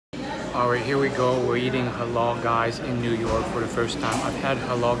All right, here we go. We're eating Halal Guys in New York for the first time. I've had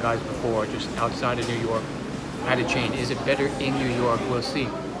Halal Guys before, just outside of New York. I had a chain. Is it better in New York? We'll see.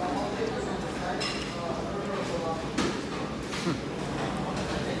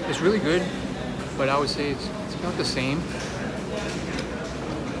 It's really good, but I would say it's not the same.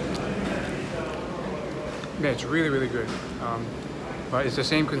 Yeah, it's really, really good. But it's the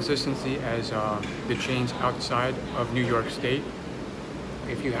same consistency as the chains outside of New York State.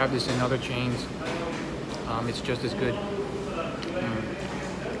 If you have this in other chains, it's just as good.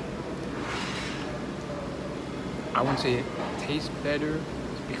 I wouldn't say it tastes better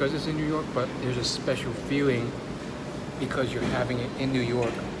because it's in New York, but there's a special feeling because you're having it in New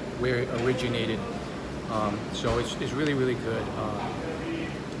York where it originated. So it's really, really good.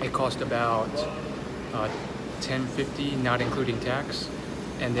 It cost about $10.50, not including tax.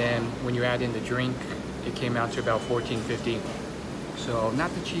 And then when you add in the drink, it came out to about $14.50. So not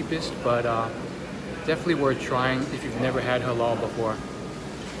the cheapest, but definitely worth trying if you've never had halal before.